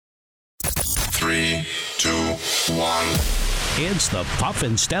3, 2, 1. It's the Puff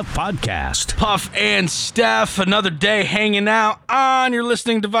and Steph podcast. Puff and Steph, another day hanging out on your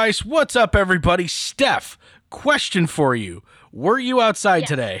listening device. What's up, everybody? Steph, question for you. Were you outside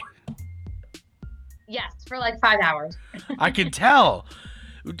today? Yes, for like 5 hours. I can tell.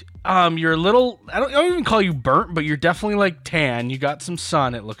 You're a little, I don't even call you burnt, but you're definitely like tan. You got some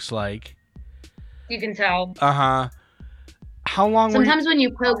sun, it looks like. You can tell. Uh-huh. How long Sometimes when you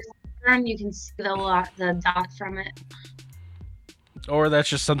poke sun, you can see the dot from it. Or that's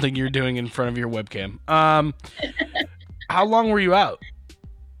just something you're doing in front of your webcam. How long were you out?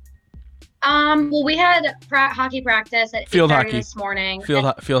 Well, we had hockey practice at Field 8:30 hockey this morning. Field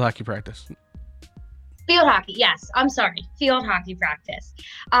hockey practice. Field hockey, yes. I'm sorry. Field hockey practice.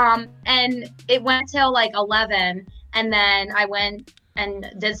 And it went till like 11, and then I went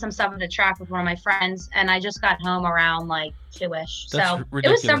and did some stuff at the track with one of my friends, and I just got home around like 2-ish. So ridiculous. It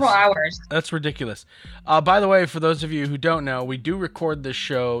was several hours. That's ridiculous. By the way, for those of you who don't know, we do record this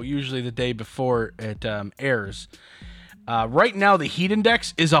show usually the day before it airs. Right now, the heat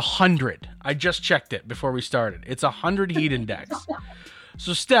index is 100. I just checked it before we started. It's 100 heat index.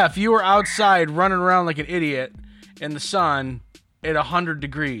 So, Steph, you were outside running around like an idiot in the sun at 100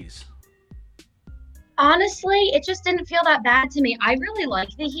 degrees. Honestly, it just didn't feel that bad to me. I really like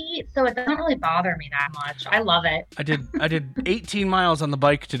the heat, so it doesn't really bother me that much. I love it. I did 18 miles on the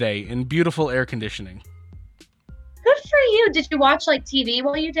bike today in beautiful air conditioning. Good for you. Did you watch like TV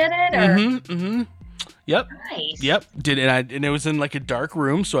while you did it? Or? Yep. Nice. Yep. And it was in like a dark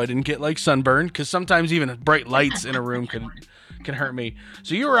room, so I didn't get like sunburned, because sometimes even bright lights in a room can hurt me.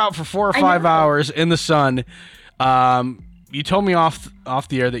 So you were out for 4 or 5 hours in the sun. You told me off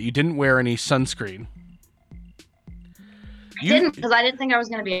the air that you didn't wear any sunscreen. I didn't, because I didn't think I was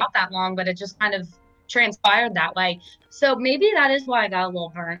going to be out that long, but it just kind of transpired that way. So maybe that is why I got a little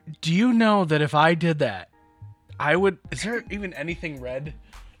burnt. Do you know that if I did that, I would... Is there even anything red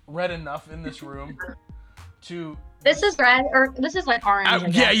enough in this room to... This is red, or this is like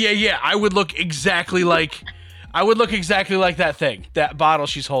orange. Yeah. I would look exactly like... that thing, that bottle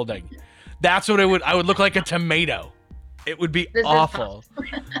she's holding. That's what I would look like, a tomato. It would be awful.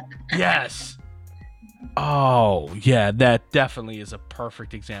 Yes. Oh, yeah, that definitely is a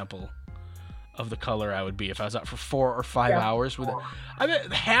perfect example of the color I would be if I was out for 4 or 5 hours. I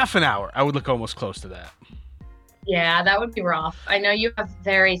bet half an hour, I would look almost close to that. Yeah, that would be rough. I know you have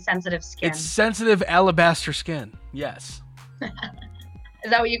very sensitive skin. It's sensitive alabaster skin. Yes.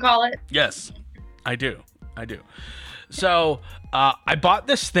 Is that what you call it? Yes, I do. So, I bought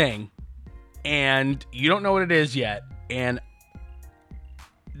this thing, and you don't know what it is yet, and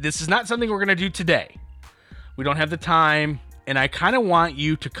this is not something we're going to do today. We don't have the time, and I kind of want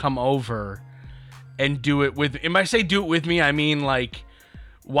you to come over and do it with... And by say do it with me, I mean, like,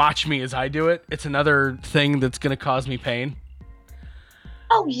 watch me as I do it. It's another thing that's going to cause me pain.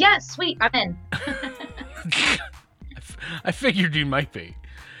 Oh, yes, sweet, I'm in. I figured you might be.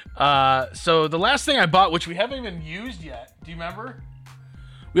 So the last thing I bought, which we haven't even used yet, do you remember?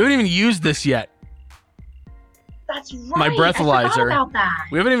 We haven't even used this yet. That's right. My breathalyzer. I forgot about that.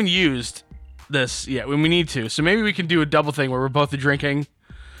 We haven't even used this yet when we need to. So maybe we can do a double thing where we're both drinking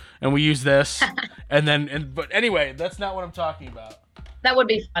and we use this. But anyway, that's not what I'm talking about. That would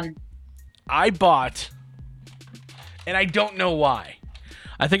be fun. I bought, and I don't know why.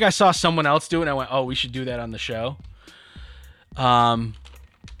 I think I saw someone else do it and I went, oh, we should do that on the show. A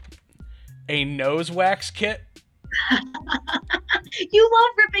nose wax kit. You love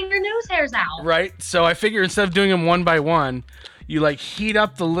ripping your nose hairs out. Right? So I figure instead of doing them one by one, you like heat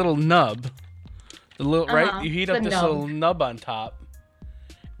up the little nub. Right? You heat up this little nub on top.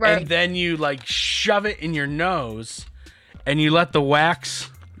 Right. And then you like shove it in your nose and you let the wax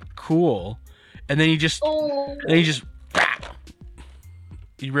cool. And then you just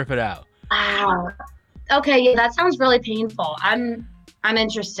you rip it out. Wow. Okay, yeah, that sounds really painful. I'm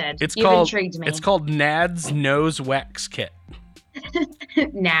interested. You've intrigued me. It's called Nad's Nose Wax Kit.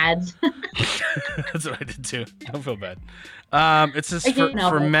 Nads. That's what I did too. Don't feel bad. It says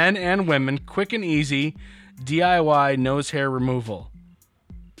for men and women, quick and easy DIY nose hair removal.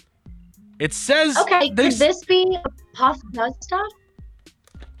 It says... Okay, could this be a Puff Does stuff?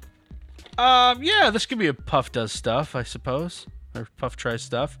 Yeah, this could be a Puff Does stuff, I suppose. Or Puff Tries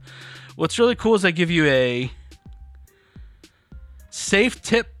stuff. What's really cool is they give you a safe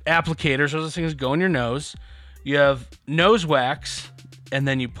tip applicator. So those things go in your nose. You have nose wax, and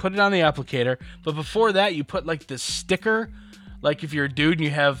then you put it on the applicator. But before that, you put like this sticker. Like if you're a dude and you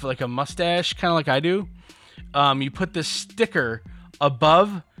have like a mustache, kind of like I do. You put this sticker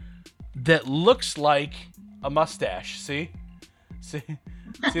above that looks like a mustache. See?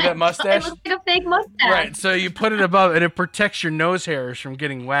 See that mustache? It looks like a fake mustache. Right. So you put it above, and it protects your nose hairs from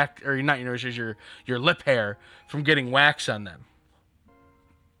getting wax, or not your nose hairs, your lip hair from getting wax on them.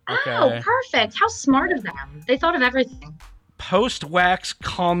 Okay. Oh, perfect. How smart of them. They thought of everything. Post-wax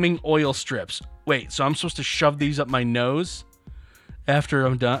calming oil strips. Wait, so I'm supposed to shove these up my nose after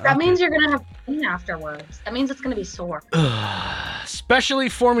I'm done? That means you're going to have pain afterwards. That means it's going to be sore. Specially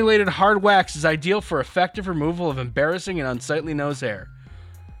formulated hard wax is ideal for effective removal of embarrassing and unsightly nose hair.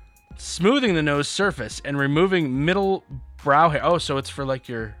 Smoothing the nose surface and removing middle brow hair. Oh, so it's for like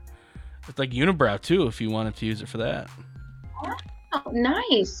it's like unibrow too, if you wanted to use it for that. Oh,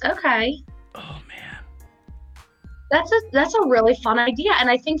 nice. Okay. Oh man. That's a really fun idea, and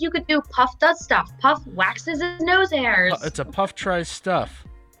I think you could do Puff does stuff. Puff waxes his nose hairs. It's a Puff tries stuff.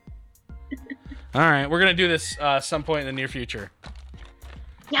 All right, we're gonna do this some point in the near future.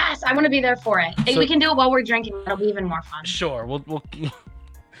 Yes, I want to be there for it. So, we can do it while we're drinking. It'll be even more fun. Sure. We'll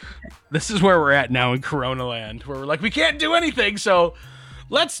This is where we're at now in Corona Land, where we're like, we can't do anything, so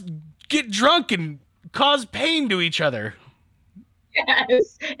let's get drunk and cause pain to each other.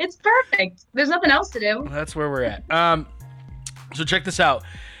 Yes, it's perfect. There's nothing else to do. That's where we're at. So check this out.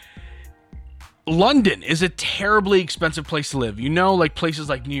 London is a terribly expensive place to live. You know, like places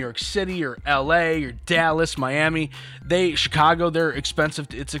like New York City or LA or Dallas, Miami, Chicago, they're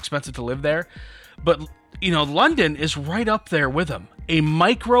expensive. It's expensive to live there. But, you know, London is right up there with them. A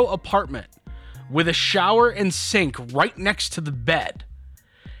micro apartment with a shower and sink right next to the bed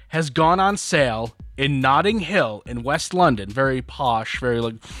has gone on sale in Notting Hill in West London. Very posh, very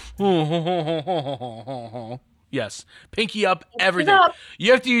like, yes, pinky up, everything.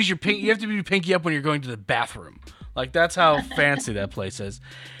 You have to use your you have to be pinky up when you're going to the bathroom. Like, that's how fancy that place is.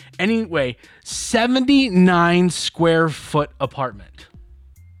 Anyway, 79 square foot apartment.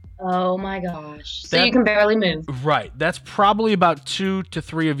 Oh my gosh. So you can barely move. Right. That's probably about 2 to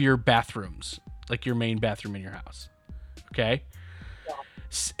 3 of your bathrooms, like your main bathroom in your house. Okay?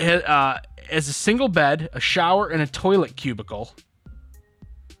 Yeah. As a single bed, a shower, and a toilet cubicle,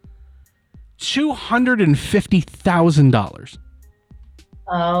 $250,000.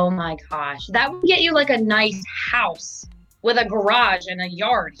 Oh my gosh. That would get you like a nice house with a garage and a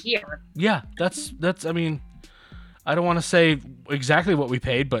yard here. Yeah, that's I mean, I don't want to say exactly what we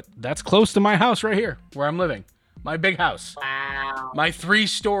paid, but that's close to my house right here where I'm living. My big house. Wow. My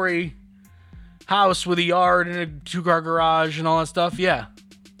 3-story house with a yard and a 2-car garage and all that stuff. Yeah.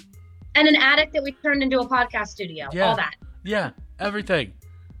 And an attic that we turned into a podcast studio. Yeah. All that. Yeah, everything.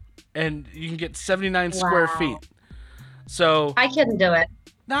 And you can get 79 square feet. So I couldn't do it.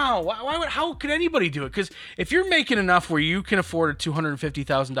 No, how could anybody do it? Because if you're making enough where you can afford a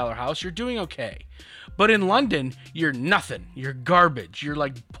 $250,000 house, you're doing okay. But in London, you're nothing. You're garbage. You're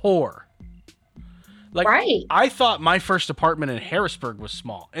like poor. Like, right. I thought my first apartment in Harrisburg was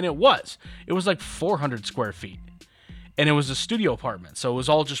small, and it was. It was like 400 square feet, and it was a studio apartment, so it was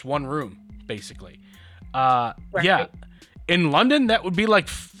all just one room, basically. Right. Yeah. In London, that would be like,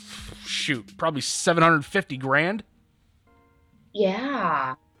 probably $750,000.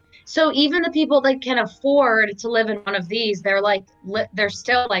 Yeah. So even the people that can afford to live in one of these, they're like, they're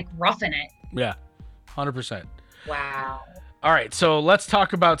still like roughing it. Yeah, 100%. Wow. All right, so let's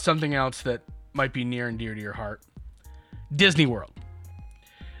talk about something else that might be near and dear to your heart. Disney World.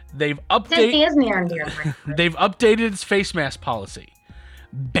 Disney is near and dear to my heart. They've updated its face mask policy,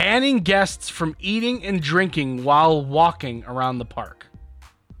 banning guests from eating and drinking while walking around the park.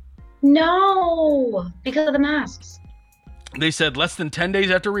 No, because of the masks. They said less than 10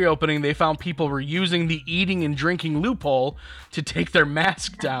 days after reopening, they found people were using the eating and drinking loophole to take their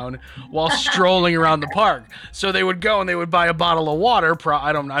mask down while strolling around the park. So they would go and they would buy a bottle of water.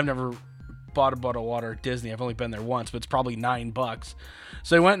 I've never bought a bottle of water at Disney. I've only been there once, but it's probably $9.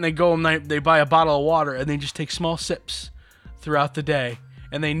 So they went and they go and they buy a bottle of water and they just take small sips throughout the day.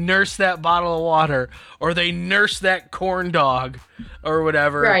 And they nurse that bottle of water, or they nurse that corn dog or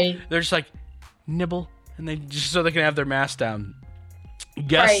whatever. Right. They're just like, nibble. And they just so they can have their mask down.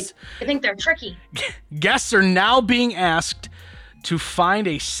 Guests, right. I think they're tricky. Guests are now being asked to find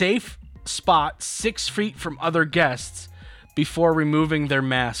a safe spot 6 feet from other guests before removing their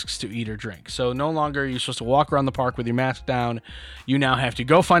masks to eat or drink. So no longer are you supposed to walk around the park with your mask down. You now have to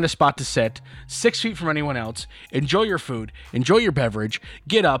go find a spot to sit 6 feet from anyone else, enjoy your food, enjoy your beverage,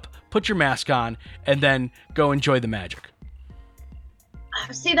 get up, put your mask on, and then go enjoy the magic.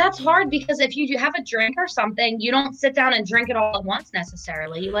 See, that's hard because if you have a drink or something, you don't sit down and drink it all at once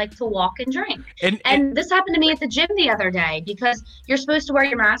necessarily. You like to walk and drink. And this happened to me at the gym the other day because you're supposed to wear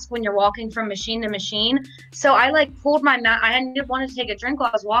your mask when you're walking from machine to machine. So I pulled my mask. I didn't want to take a drink while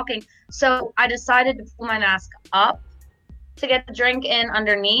I was walking. So I decided to pull my mask up to get the drink in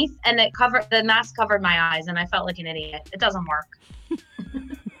underneath, and the mask covered my eyes, and I felt like an idiot. It doesn't work.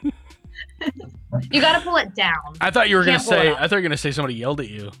 You got to pull it down. I thought you were going to say somebody yelled at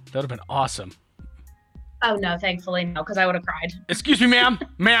you. That would have been awesome. Oh, no, thankfully, no, because I would have cried. Excuse me, ma'am.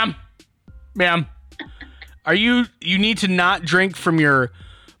 Ma'am. You need to not drink from your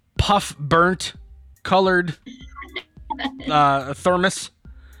puff burnt colored thermos.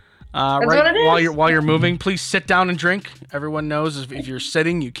 That's right what it is. while you're moving. Please sit down and drink. Everyone knows if you're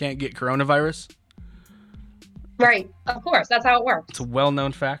sitting, you can't get coronavirus. Right. Of course. That's how it works. It's a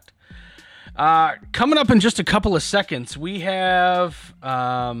well-known fact. Coming up in just a couple of seconds, we have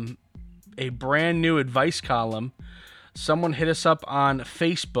a brand new advice column. Someone hit us up on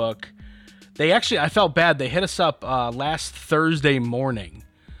Facebook. I felt bad. They hit us up last Thursday morning,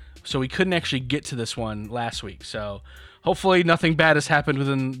 so we couldn't actually get to this one last week. So hopefully nothing bad has happened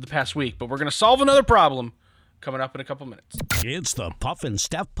within the past week, but we're going to solve another problem coming up in a couple minutes. It's the Puff and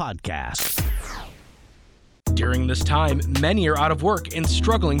Steph Podcast. During this time, many are out of work and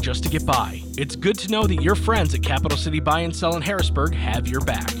struggling just to get by. It's good to know that your friends at Capital City Buy and Sell in Harrisburg have your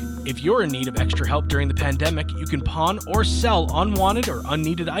back. If you're in need of extra help during the pandemic, you can pawn or sell unwanted or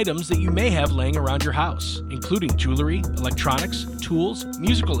unneeded items that you may have laying around your house, including jewelry, electronics, tools,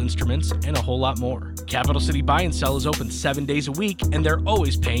 musical instruments, and a whole lot more. Capital City Buy and Sell is open 7 days a week, and they're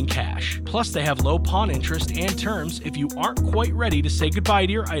always paying cash. Plus, they have low pawn interest and terms if you aren't quite ready to say goodbye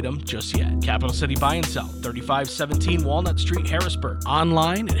to your item just yet. Capital City Buy and Sell, 3517 Walnut Street, Harrisburg.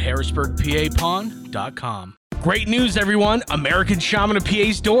 Online at harrisburgpapawn.com. Great news, everyone! American Shaman of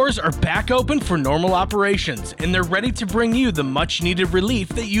PA's doors are back open for normal operations, and they're ready to bring you the much-needed relief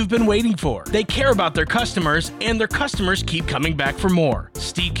that you've been waiting for. They care about their customers, and their customers keep coming back for more.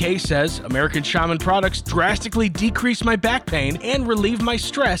 Steve K says, American Shaman products drastically decrease my back pain and relieve my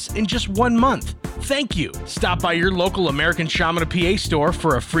stress in just 1 month. Thank you. Stop by your local American Shaman of PA store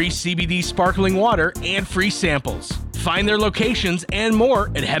for a free CBD sparkling water and free samples. Find their locations and more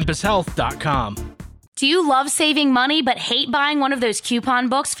at hempushealth.com. Do you love saving money but hate buying one of those coupon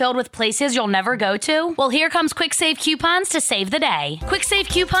books filled with places you'll never go to? Well, here comes Quick Save Coupons to save the day. Quick Save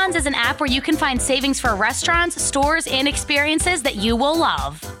Coupons is an app where you can find savings for restaurants, stores, and experiences that you will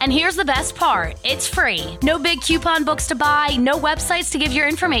love. And here's the best part. It's free. No big coupon books to buy, no websites to give your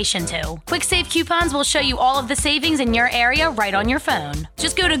information to. Quick Save Coupons will show you all of the savings in your area right on your phone.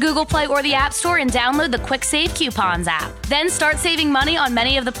 Just go to Google Play or the App Store and download the Quick Save Coupons app. Then start saving money on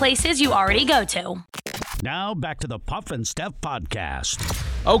many of the places you already go to. Now back to the Puff and Steph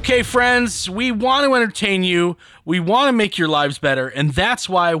Podcast. Okay, friends, we want to entertain you. We want to make your lives better, and that's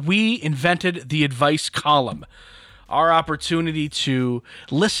why we invented the advice column. Our opportunity to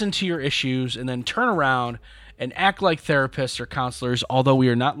listen to your issues and then turn around and act like therapists or counselors, although we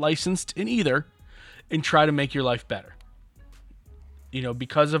are not licensed in either, and try to make your life better. You know,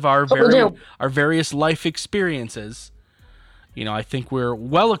 because of our various life experiences, you know, I think we're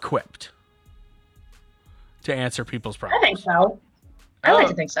well equipped to answer people's problems. I think so. I like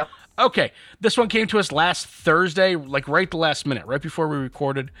to think so. Okay. This one came to us last Thursday, like right the last minute, right before we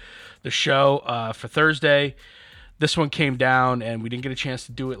recorded the show for Thursday. This one came down, and we didn't get a chance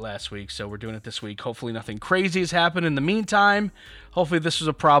to do it last week, so we're doing it this week. Hopefully nothing crazy has happened in the meantime. Hopefully this was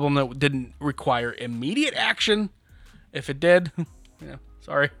a problem that didn't require immediate action. If it did,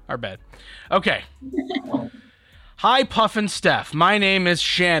 sorry, our bad. Okay. Hi, Puff and Steph. My name is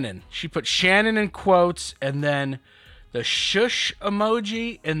Shannon. She put Shannon in quotes and then the shush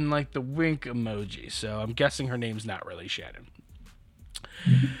emoji and like the wink emoji. So I'm guessing her name's not really Shannon.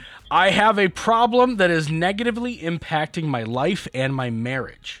 I have a problem that is negatively impacting my life and my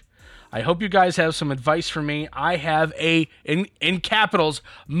marriage. I hope you guys have some advice for me. I have in capitals,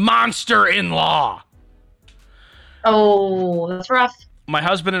 monster-in-law. Oh, that's rough. My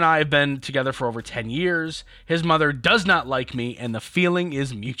husband and I have been together for over 10 years. His mother does not like me, and the feeling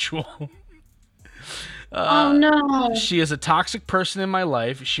is mutual. Oh, no. She is a toxic person in my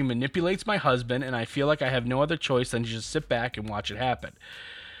life. She manipulates my husband, and I feel like I have no other choice than to just sit back and watch it happen.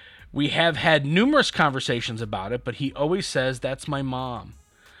 We have had numerous conversations about it, but he always says that's my mom.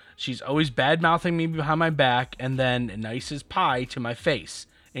 She's always bad-mouthing me behind my back and then nice as pie to my face,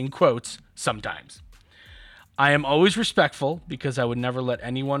 in quotes, sometimes. I am always respectful because I would never let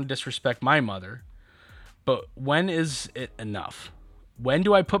anyone disrespect my mother. But when is it enough? When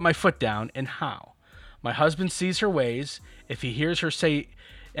do I put my foot down and how? My husband sees her ways. If he hears her say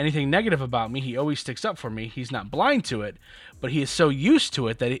anything negative about me, he always sticks up for me. He's not blind to it, but he is so used to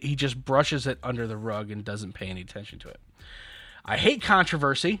it that he just brushes it under the rug and doesn't pay any attention to it. I hate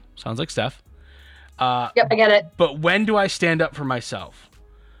controversy. Sounds like Steph. Yep, I get it. But when do I stand up for myself?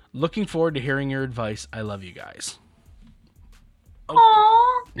 Looking forward to hearing your advice. I love you guys.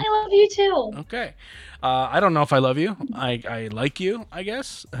 Aw, I love you too. Okay. I don't know if I love you. I like you, I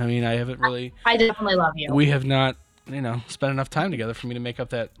guess. I mean, I haven't really. I definitely love you. We have not, spent enough time together for me to make up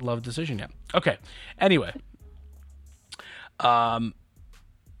that love decision yet. Okay. Anyway.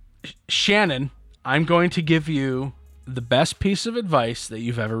 Shannon, I'm going to give you the best piece of advice that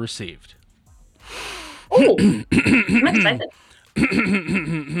you've ever received. Ooh, I'm excited.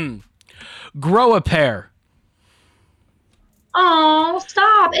 Grow a pair. Oh,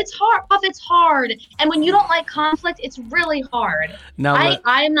 stop. It's hard. Puff, it's hard. And when you don't like conflict, it's really hard. Now,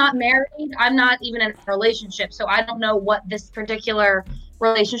 I am not married. I'm not even in a relationship. So I don't know what this particular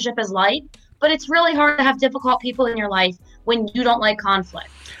relationship is like. But it's really hard to have difficult people in your life when you don't like conflict.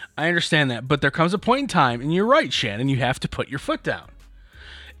 I understand that. But there comes a point in time, and you're right, Shannon, you have to put your foot down.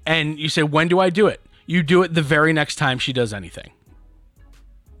 And you say, when do I do it? You do it the very next time she does anything.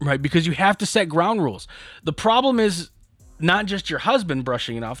 Right? Because you have to set ground rules. The problem is not just your husband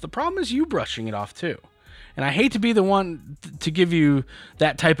brushing it off. The problem is you brushing it off too. And I hate to be the one to give you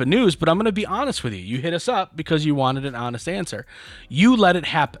that type of news, but I'm going to be honest with you. You hit us up because you wanted an honest answer. You let it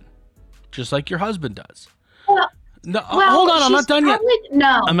happen, just like your husband does. Well, hold on. I'm not done yet.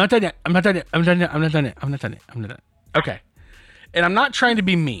 No. I'm not done yet. I'm not done yet. Okay. And I'm not trying to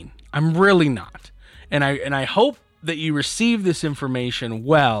be mean. I'm really not. And I hope that you receive this information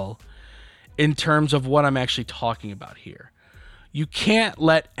well in terms of what I'm actually talking about here. You can't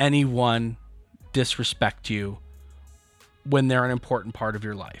let anyone disrespect you when they're an important part of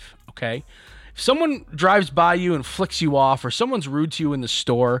your life, okay? If someone drives by you and flicks you off, or someone's rude to you in the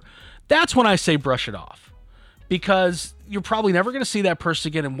store, that's when I say brush it off. Because you're probably never going to see that person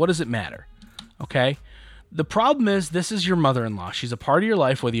again, and what does it matter, okay? The problem is, this is your mother-in-law. She's a part of your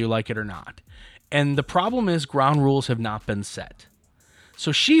life, whether you like it or not. And the problem is, ground rules have not been set.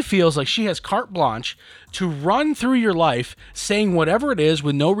 So she feels like she has carte blanche to run through your life saying whatever it is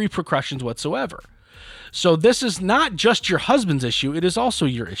with no repercussions whatsoever. So this is not just your husband's issue, it is also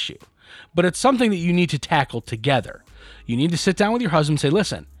your issue. But it's something that you need to tackle together. You need to sit down with your husband and say,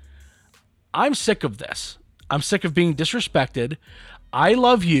 listen, I'm sick of this. I'm sick of being disrespected. I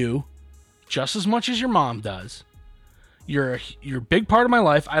love you just as much as your mom does. You're a big part of my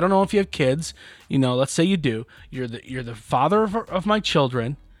life. I don't know if you have kids. Let's say you do. You're the father of my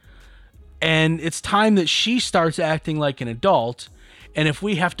children. And it's time that she starts acting like an adult. And if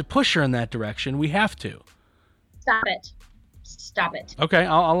we have to push her in that direction, we have to. Stop it. Okay,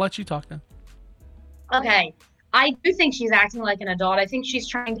 I'll let you talk now. Okay. I do think she's acting like an adult. I think she's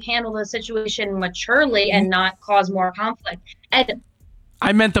trying to handle the situation maturely and not cause more conflict. And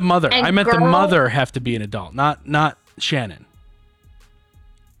I meant the mother. And I meant the mother have to be an adult, not Shannon.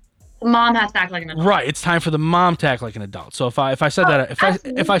 The mom has to act like an adult. Right. It's time for the mom to act like an adult. So if I said that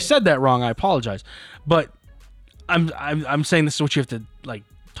if I said that wrong, I apologize. But I'm saying this is what you have to like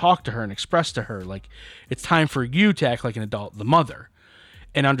talk to her and express to her. Like, it's time for you to act like an adult, the mother,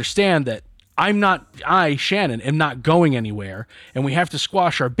 and understand that Shannon, am not going anywhere, and we have to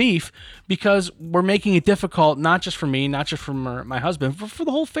squash our beef because we're making it difficult, not just for me, not just for my husband, but for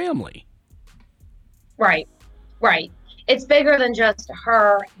the whole family. Right. It's bigger than just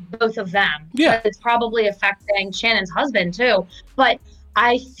her, both of them. Yeah. It's probably affecting Shannon's husband too. But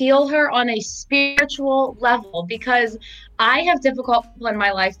I feel her on a spiritual level because I have difficult people in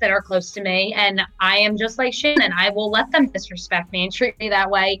my life that are close to me, and I am just like Shannon. I will let them disrespect me and treat me that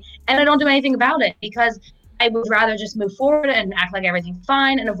way, and I don't do anything about it because I would rather just move forward and act like everything's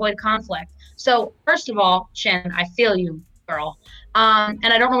fine and avoid conflict. So first of all, Shannon, I feel you, girl. And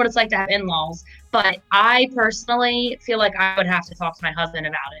I don't know what it's like to have in-laws, but I personally feel like I would have to talk to my husband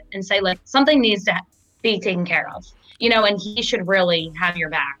about it and say, like, something needs to be taken care of, and he should really have your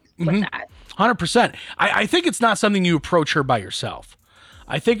back with that. 100%. I think it's not something you approach her by yourself.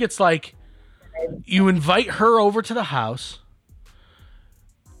 I think it's like you invite her over to the house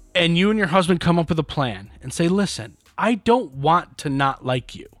and you and your husband come up with a plan and say, listen, I don't want to not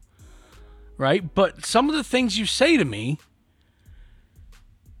like you, right? But some of the things you say to me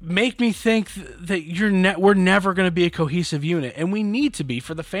make me think that we're never going to be a cohesive unit, and we need to be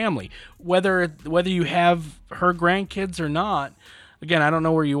for the family, whether you have her grandkids or not. Again, I don't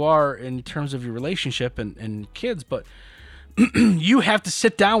know where you are in terms of your relationship and kids, but you have to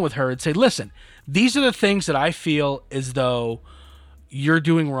sit down with her and say, listen, these are the things that I feel as though you're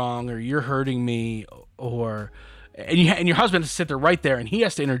doing wrong or you're hurting me, and your husband has to sit there right there, and he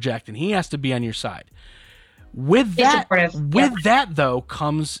has to interject and he has to be on your side. With that though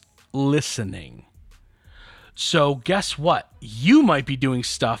comes listening. So guess what? You might be doing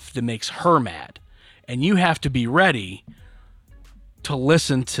stuff that makes her mad, and you have to be ready to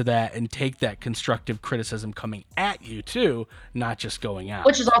listen to that and take that constructive criticism coming at you too, not just going out.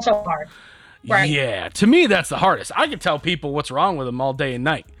 Which is also hard. Right. Yeah, to me that's the hardest. I can tell people what's wrong with them all day and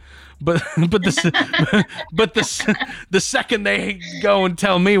night, but the second they go and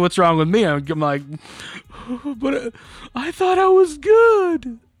tell me what's wrong with me, I'm like, but I thought I was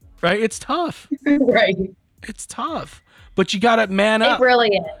good. Right? It's tough. Right. It's tough, but you gotta man up. It really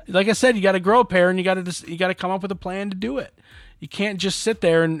is. Like I said, you gotta grow a pair, and you gotta come up with a plan to do it. You can't just sit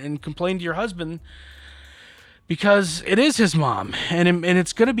there and complain to your husband, because it is his mom, and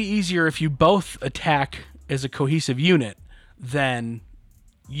it's going to be easier if you both attack as a cohesive unit than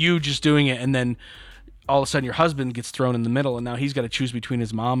you just doing it, and then all of a sudden your husband gets thrown in the middle, and now he's got to choose between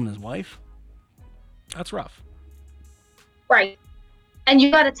his mom and his wife. That's rough. Right. And you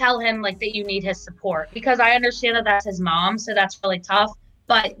got to tell him like that you need his support, because I understand that that's his mom, so that's really tough.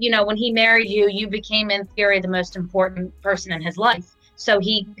 But, when he married you, you became, in theory, the most important person in his life. So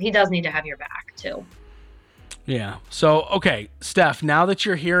he does need to have your back, too. Yeah. So, okay, Steph, now that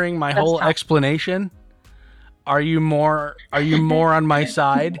you're hearing my whole tough. explanation, are you more on my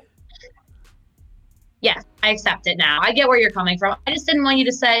side? Yes, I accept it now. I get where you're coming from. I just didn't want you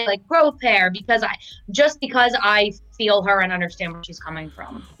to say, like, grow a pair, because I feel her and understand where she's coming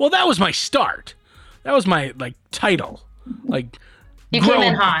from. Well, that was my start. That was my, title. You came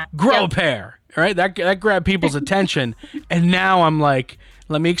in hot. Grow a pair. All right? That grabbed people's attention. And now I'm like,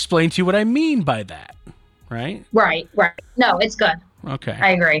 let me explain to you what I mean by that. Right? Right. No, it's good. Okay. I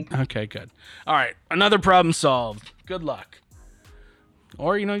agree. Okay, good. All right. Another problem solved. Good luck.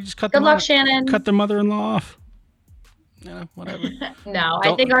 Or, you just cut Good luck, Shannon. Cut their mother-in-law off. Whatever. No,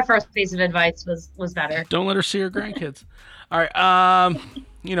 I think our first piece of advice was better. Don't let her see her grandkids. All right.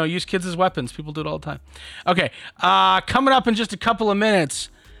 Use kids as weapons. People do it all the time. Okay. Coming up in just a couple of minutes.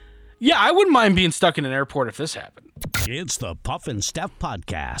 Yeah, I wouldn't mind being stuck in an airport if this happened. It's the Puff and Steph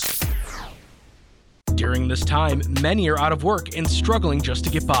Podcast. During this time, many are out of work and struggling just to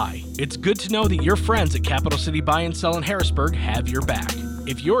get by. It's good to know that your friends at Capital City Buy and Sell in Harrisburg have your back.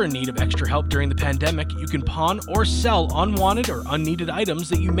 If you're in need of extra help during the pandemic, you can pawn or sell unwanted or unneeded items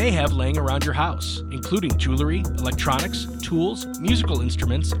that you may have laying around your house, including jewelry, electronics, tools, musical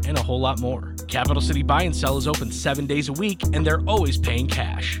instruments, and a whole lot more. Capital City Buy and Sell is open 7 days a week, and they're always paying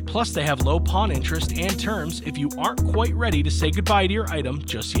cash. Plus, they have low pawn interest and terms if you aren't quite ready to say goodbye to your item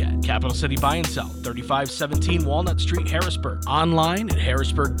just yet. Capital City Buy and Sell, 3517 Walnut Street, Harrisburg. Online at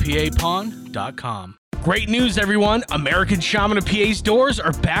harrisburgpapawn.com. Great news, everyone! American Shaman of PA's doors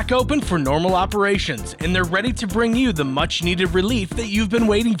are back open for normal operations, and they're ready to bring you the much-needed relief that you've been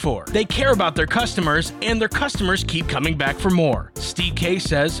waiting for. They care about their customers, and their customers keep coming back for more. Steve K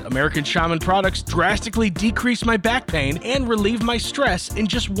says, American Shaman products drastically decrease my back pain and relieve my stress in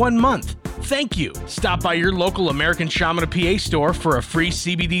just 1 month. Thank you. Stop by your local American Shaman of PA store for a free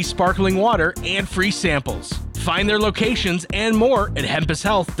CBD sparkling water and free samples. Find their locations and more at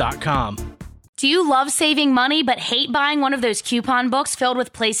hempushealth.com. Do you love saving money but hate buying one of those coupon books filled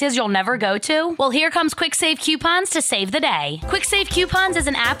with places you'll never go to? Well, here comes Quick Save Coupons to save the day. Quick Save Coupons is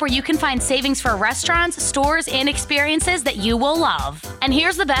an app where you can find savings for restaurants, stores, and experiences that you will love. And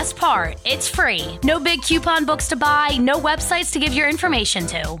here's the best part. It's free. No big coupon books to buy, no websites to give your information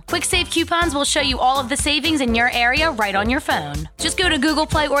to. Quick Save Coupons will show you all of the savings in your area right on your phone. Just go to Google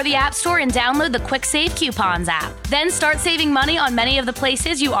Play or the App Store and download the Quick Save Coupons app. Then start saving money on many of the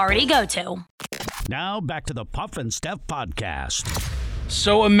places you already go to. Now back to the Puff and Steph Podcast.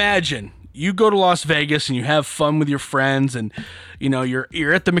 So imagine you go to Las Vegas and you have fun with your friends, and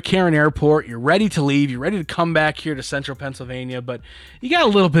you're at the McCarran Airport, you're ready to leave, you're ready to come back here to central Pennsylvania, but you got a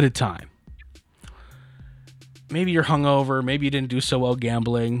little bit of time. Maybe you're hungover, maybe you didn't do so well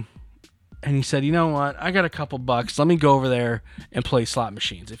gambling, and you said, you know what, I got a couple bucks, let me go over there and play slot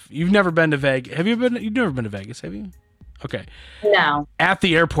machines. If you've never been to Vegas, you've never been to Vegas, have you? Okay. No. At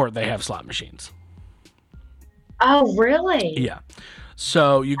the airport, they have slot machines. Oh, really? Yeah.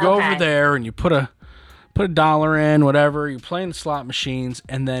 So you go over there and you put a dollar in, whatever, you're playing the slot machines,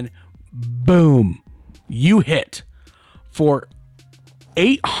 and then boom, you hit for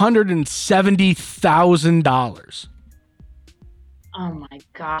 $870,000. Oh my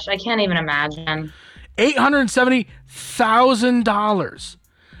gosh, I can't even imagine. $870,000.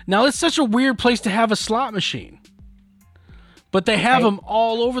 Now, it's such a weird place to have a slot machine. But they have them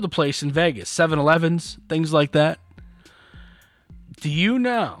all over the place in Vegas. 7-Elevens, things like that. Do you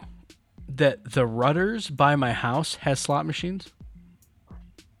know that the Rudders by my house has slot machines?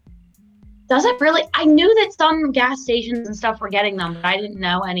 Does it really? I knew that some gas stations and stuff were getting them, but I didn't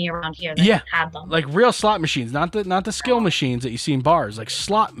know any around here that had them. Like real slot machines, not the skill machines that you see in bars, like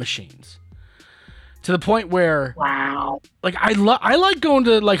slot machines. To the point where, Wow. like, I like going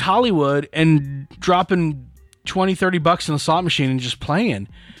to, like, Hollywood and dropping $20-$30 in the slot machine and just playing.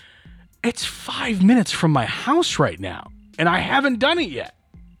 It's 5 minutes from my house right now, and I haven't done it yet.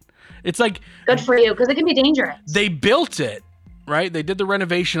 It's like... Good for you, because it can be dangerous. They built it, right? They did the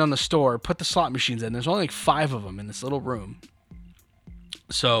renovation on the store, put the slot machines in. There's only like 5 of them in this little room.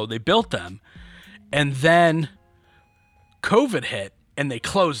 So they built them, and then COVID hit, and they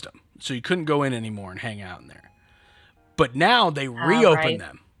closed them. So you couldn't go in anymore and hang out in there. But now they reopened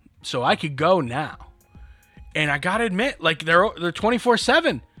them. So I could go now. And I got to admit, like, they're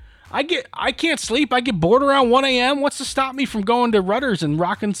 24/7. I can't sleep. I get bored around 1 a.m. What's to stop me from going to Rutter's and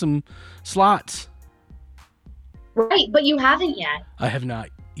rocking some slots? Right, but you haven't yet. I have not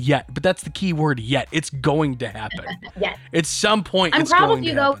yet, but that's the key word, yet. It's going to happen. Yes. At some point, I'm it's proud going of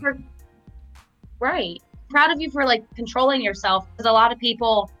you, to though, happen. Right. Proud of you for, like, controlling yourself, because a lot of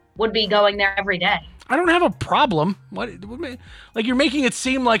people would be going there every day. I don't have a problem. What like, you're making it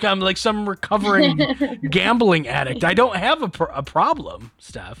seem like I'm like some recovering gambling addict. I don't have a problem,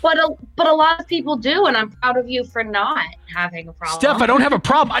 Steph. But a lot of people do, and I'm proud of you for not having a problem. Steph, I don't have a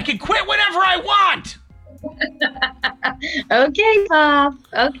problem. I can quit whenever I want. Okay, Bob.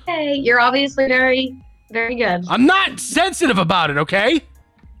 Okay. You're obviously very, very good. I'm not sensitive about it, okay?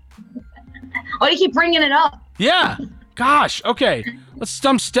 Oh, you keep bringing it up. Yeah. Gosh. Okay. Let's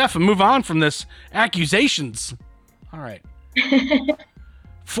stump Steph and move on from this accusations. All right.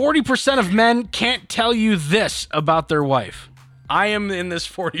 40% of men can't tell you this about their wife. I am in this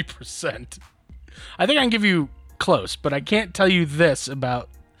 40%. I think I can give you close, but I can't tell you this about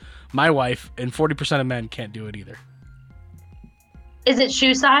my wife, and 40% of men can't do it either. Is it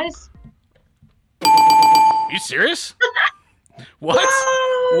shoe size? Are you serious? What?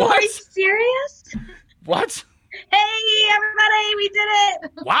 Whoa, What? Are you serious? What? Hey, everybody, we did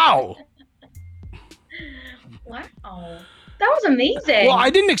it. Wow. Wow. That was amazing. Well, I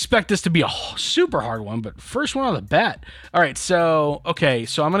didn't expect this to be a super hard one, but first one on the bat. All right, so I'm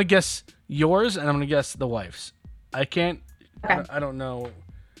going to guess yours, and I'm going to guess the wife's. I can't, Okay. I don't know.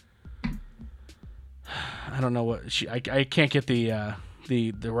 I don't know what I can't get the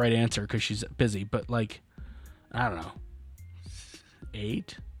right answer because she's busy, but like, I don't know.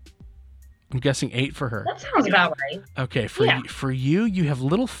 8? I'm guessing 8 for her. That sounds about right. Okay, for you have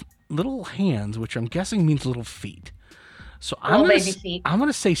little hands, which I'm guessing means little feet. So I'm Little baby feet.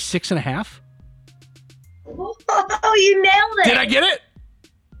 gonna say 6.5. Oh, you nailed it. Did I get it?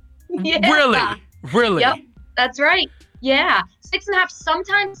 Yeah. Really? Yep, that's right. Yeah, 6.5,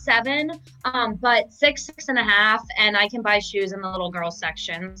 sometimes 7, but 6.5, and I can buy shoes in the little girl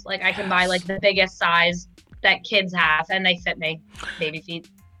sections. Like, I can buy like the biggest size that kids have, and they fit me, baby feet.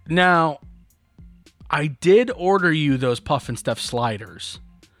 Now, I did order you those Puff and Steph sliders.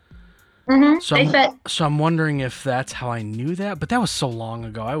 Mm-hmm. So They fit. So I'm wondering if that's how I knew that, but that was so long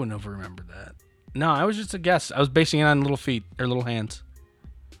ago, I would never remember that. No, I was just a guess. I was basing it on little feet or little hands.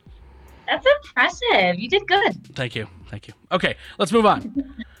 That's impressive. You did good. Thank you. Okay, let's move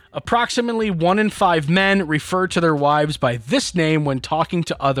on. Approximately 1 in 5 men refer to their wives by this name when talking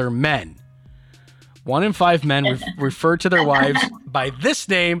to other men. 1 in 5 men refer to their wives by this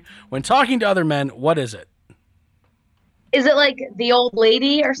name when talking to other men. What is it? Is it like the old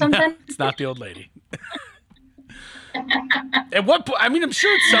lady or something? No, it's not the old lady. At what point? I mean, I'm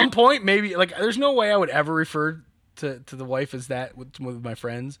sure at some point, maybe, like, there's no way I would ever refer to the wife as that with my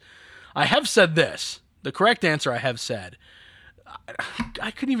friends. I have said this. The correct answer I have said. I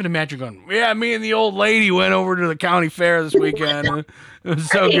couldn't even imagine going, yeah, me and the old lady went over to the county fair this weekend. It was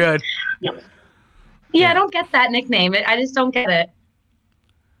so good. Yeah, I don't get that nickname. I just don't get it.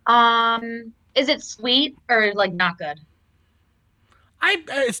 Is it sweet or like not good?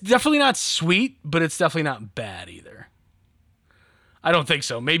 It's definitely not sweet, but it's definitely not bad either. I don't think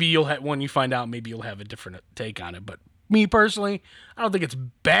so. Maybe you'll when you find out, maybe you'll have a different take on it. But me personally, I don't think it's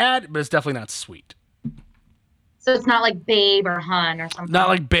bad, but it's definitely not sweet. So it's not like babe or hun or something. Not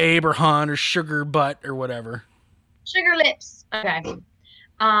like babe or hun or sugar butt or whatever. Sugar lips. Okay.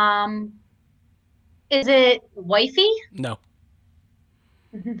 Is it wifey? No.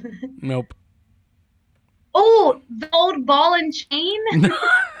 Nope. Oh, the old ball and chain?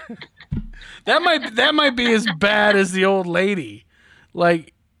 That might be as bad as the old lady.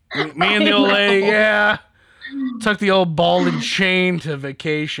 Like, me and the old lady, yeah. Took the old ball and chain to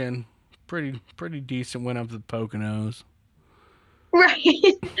vacation. Pretty decent. Went up to the Poconos.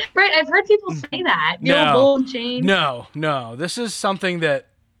 Right. Right. I've heard people say that. The old ball and chain. No. This is something that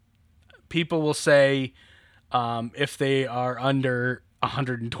people will say if they are under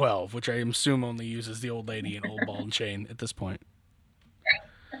 112, which I assume only uses the old lady and old ball and chain at this point.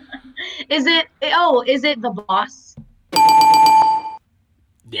 Is it the boss?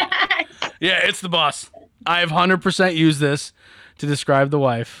 Yes. Yeah, it's the boss. I have 100% used this to describe the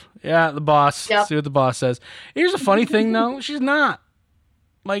wife. Yeah, the boss. Yep. See what the boss says. Here's a funny thing, though. She's not.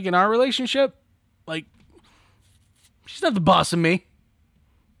 Like, in our relationship, like, she's not the boss of me.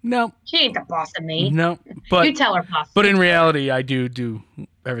 No. She ain't the boss of me. No. But You tell her, boss. But in reality, I do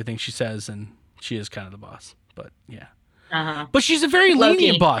everything she says, and she is kind of the boss. But, yeah. Uh-huh. But she's a very Low-key.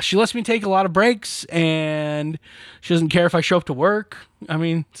 lenient boss. She lets me take a lot of breaks, and she doesn't care if I show up to work. I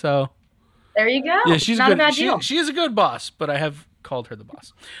mean, so... There you go. Yeah, she's not good. a bad deal. She is a good boss, but I have called her the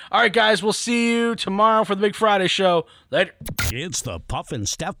boss. All right, guys, we'll see you tomorrow for the Big Friday show. Later. It's the Puff and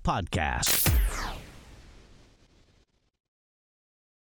Steph Podcast.